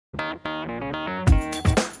Welcome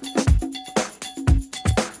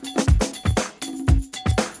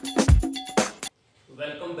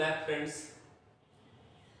back, friends.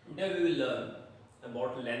 Today we will learn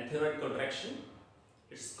about lanthanoid contraction,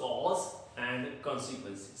 its cause and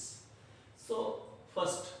consequences. So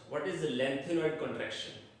first, what is the lanthanoid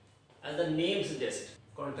contraction? As the name suggests,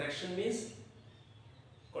 contraction means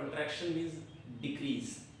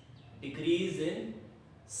decrease in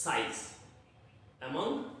size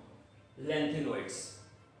among lanthanoids.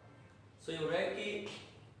 So you write कि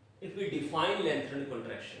if we define lanthanoid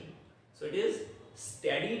contraction, so it is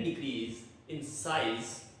steady decrease in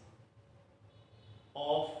size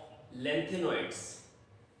of lanthanoids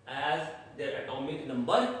as their atomic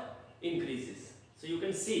number increases. So you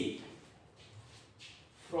can see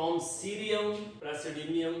from cerium,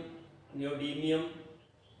 praseodymium, neodymium,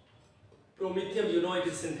 promethium, you know it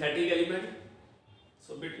is synthetic element,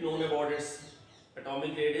 so bit known about its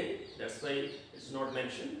atomic rating, that's why it's not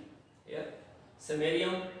mentioned here.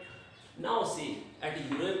 Samarium. Now see, at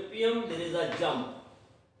europium there is a jump.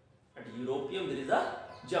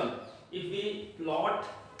 If we plot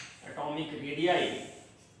atomic radii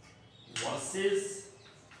versus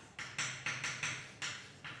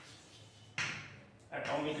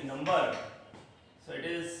atomic number, so it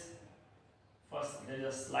is first there is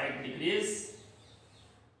a slight decrease,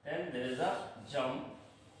 then there is a jump,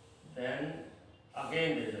 then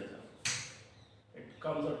again there is a jump. It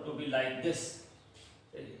comes out to be like this.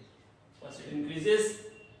 First it increases.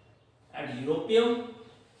 At europium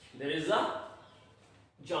there is a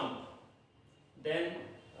jump, then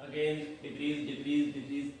again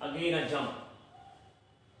decrease, again a jump.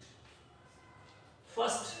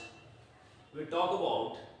 First we talk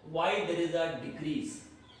about why there is a decrease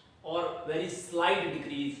or very slight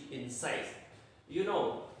decrease in size. You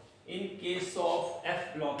know, in case of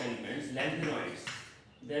F block elements, lanthanoids,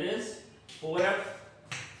 there is 4F,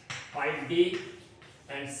 5D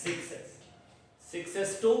and 6S.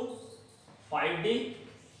 6S to 5D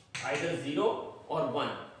either 0 or 1,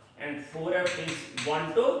 and 4F is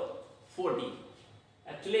 1 to 40.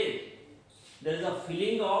 Actually there is a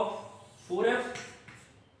filling of 4F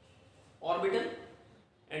orbital,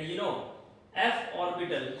 and you know F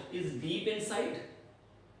orbital is deep inside.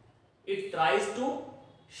 It tries to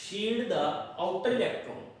shield the outer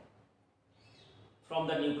electron from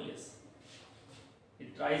the nucleus.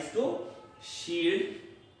 It tries to shield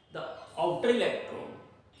the outer electron,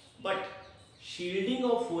 but shielding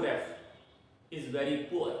of 4F is very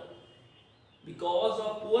poor. Because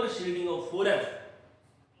of poor shielding of 4F,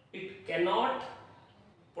 it cannot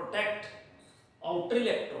protect outer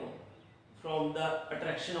electron from the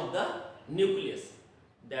attraction of the nucleus.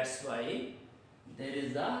 That's why there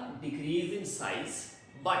is a decrease in size,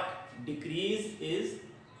 but decrease is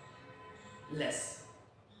less,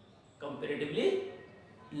 comparatively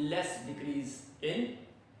less decrease in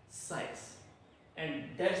size. And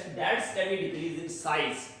that steady decrease in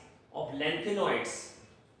size of lanthanoids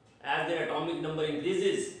as their atomic number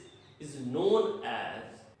increases is known as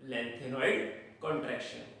lanthanoid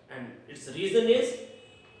contraction, and its reason is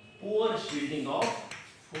poor shielding of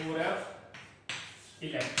 4F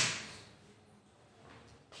electrons.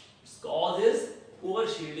 Its cause is poor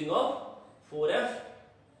shielding of 4F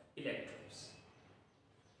electrons.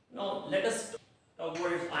 Now let us talk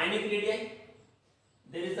about its ionic radii.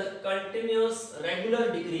 There is a continuous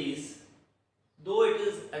regular decrease, though it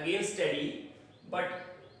is again steady, but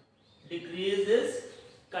decrease is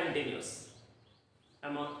continuous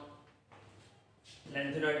among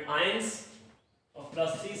lanthanoid ions of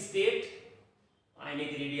 +3 state.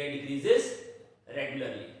 Ionic radii decreases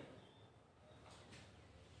regularly.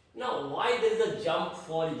 Now why there is a jump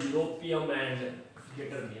for europium and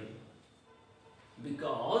ytterbium?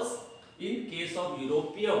 Because in case of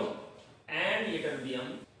europium and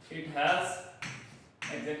ytterbium, it has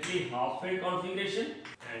exactly half-filled configuration,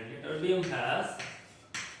 and ytterbium has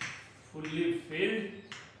fully filled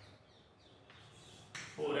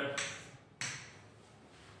 4F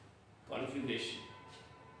configuration.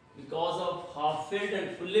 Because of half-filled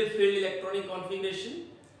and fully filled electronic configuration,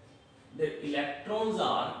 the electrons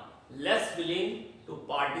are less willing to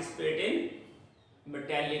participate in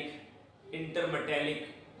intermetallic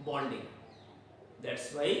bonding.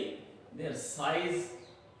 That's why their size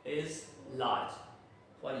is large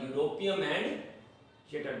for europium and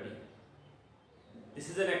ytterbium. This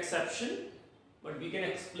is an exception, but we can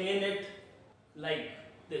explain it like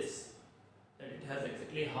this, that it has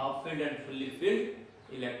exactly half-filled and fully filled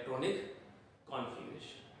electronic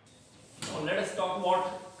configuration. Now let us talk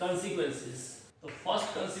about consequences. The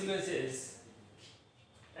first consequence is,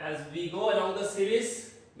 as we go along the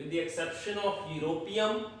series, with the exception of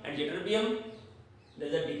europium and ytterbium, there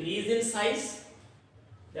is a decrease in size.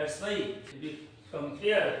 That's why if we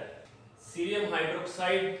compare cerium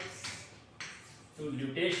hydroxide to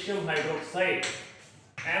lutetium hydroxide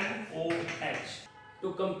MOH,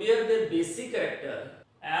 to compare their basic character,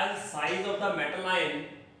 as size of the metal ion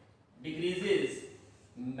decreases,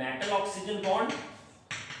 metal oxygen bond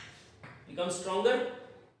becomes stronger,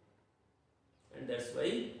 and that's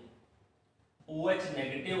why OH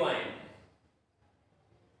negative ion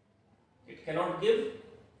it cannot give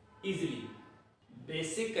easily.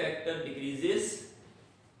 Basic character decreases,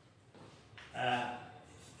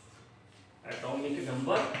 atomic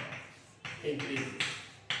number increases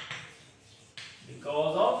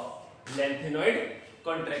because of lanthanoid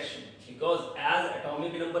contraction. Because as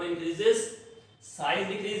atomic number increases, size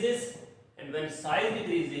decreases, and when size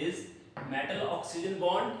decreases, metal oxygen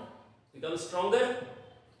bond becomes stronger,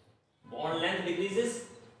 bond length decreases,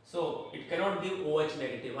 so it cannot give OH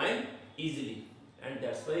negative ion easily, and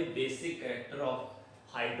that's why basic character of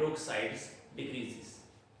hydroxides decreases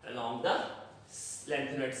along the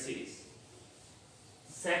lanthanoid series.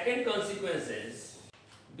 Second consequence is,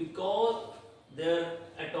 because their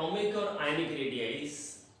atomic or ionic radii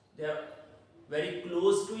they are very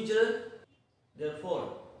close to each other,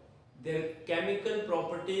 therefore their chemical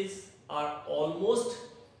properties are almost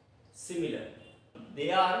similar.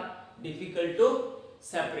 They are difficult to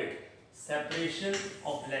separate. Separation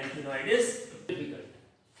of lanthanoid is difficult.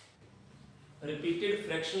 Repeated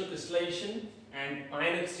fractional crystallization and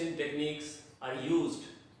ion exchange techniques are used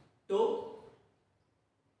to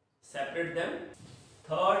separate them.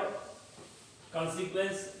 Third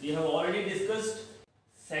consequence we have already discussed.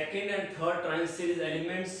 Second and third trine series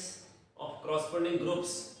elements of corresponding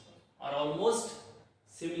groups are almost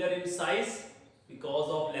similar in size because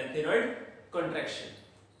of lanthanoid contraction.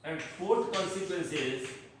 And fourth consequence is,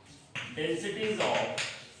 densities of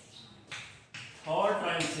third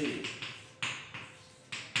trine series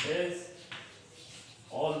is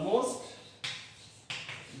almost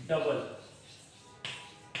double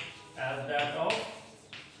as that of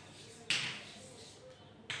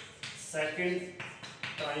second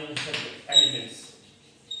trine elements,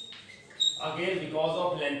 again because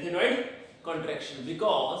of lanthanoid contraction.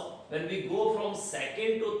 Because when we go from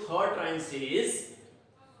second to third trine series,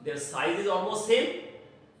 their size is almost same,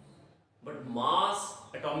 but mass,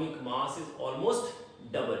 atomic mass is almost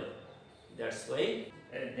double. That's why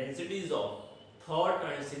densities of third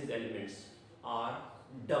trine series elements are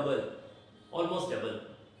double, almost double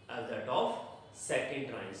as that of second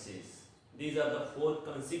trine series. These are the four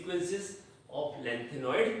consequences of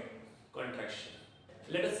lanthanoid contraction.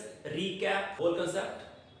 Let us recap whole concept.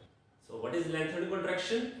 So what is lanthanoid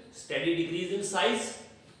contraction? Steady decrease in size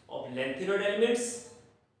of lanthanoid elements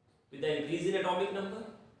with the increase in atomic number.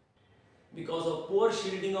 Because of poor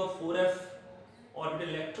shielding of 4f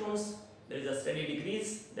orbital electrons, there is a steady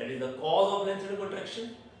decrease. That is the cause of lanthanoid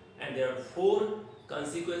contraction, and there are four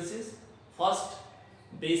consequences. First,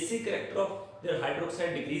 basic character of their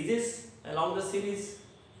hydroxide decreases along the series.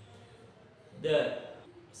 The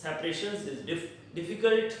separations is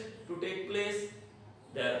difficult to take place.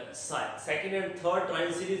 The second and third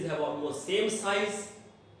trine series have almost same size,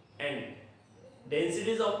 and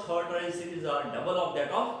densities of third trine series are double of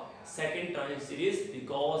that of second trine series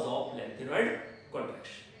because of lanthanoid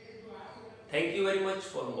contraction. Thank you very much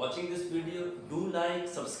for watching this video. Do like,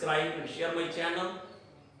 subscribe and share my channel.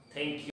 Thank you.